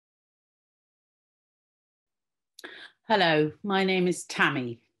Hello, my name is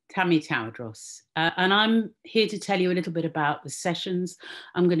Tammy Towdross, and I'm here to tell you a little bit about the sessions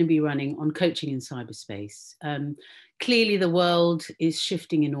I'm going to be running on coaching in cyberspace. Clearly, the world is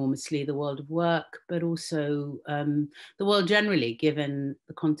shifting enormously, the world of work, but also the world generally, given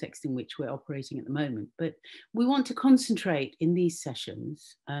the context in which we're operating at the moment. But we want to concentrate in these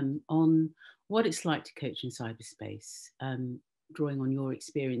sessions on what it's like to coach in cyberspace. Drawing on your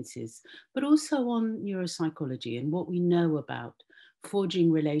experiences, but also on neuropsychology and what we know about forging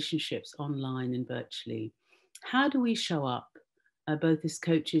relationships online and virtually. How do we show up, both as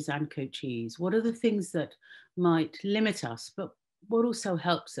coaches and coachees? What are the things that might limit us, but what also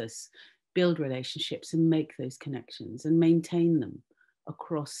helps us build relationships and make those connections and maintain them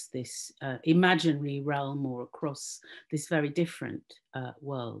across this imaginary realm or across this very different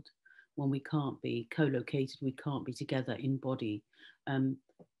world? When we can't be co-located, we can't be together in body. Um,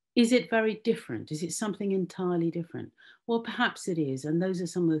 is it very different? Is it something entirely different? Well, perhaps it is. And those are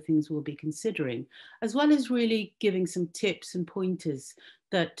some of the things we'll be considering, as well as really giving some tips and pointers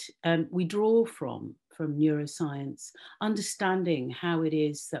that we draw from neuroscience, understanding how it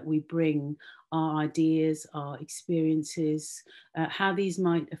is that we bring our ideas, our experiences, how these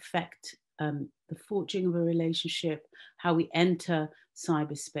might affect the forging of a relationship, how we enter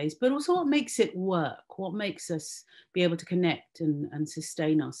cyberspace, but also what makes it work, what makes us be able to connect and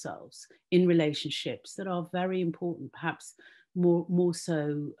sustain ourselves in relationships that are very important, perhaps more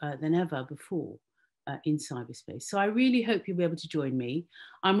so than ever before. In cyberspace. So I really hope you'll be able to join me.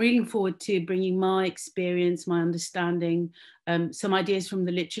 I'm really looking forward to bringing my experience, my understanding, some ideas from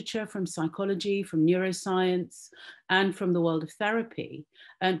the literature, from psychology, from neuroscience, and from the world of therapy,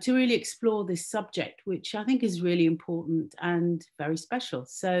 to really explore this subject, which I think is really important and very special.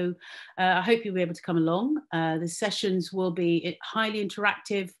 So I hope you'll be able to come along. The sessions will be highly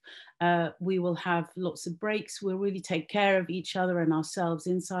interactive. We will have lots of breaks. We'll really take care of each other and ourselves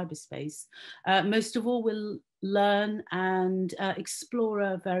in cyberspace. Most of all, we'll learn and explore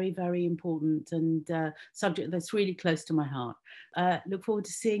a very, very important and subject that's really close to my heart. Look forward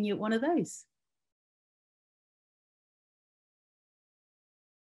to seeing you at one of those.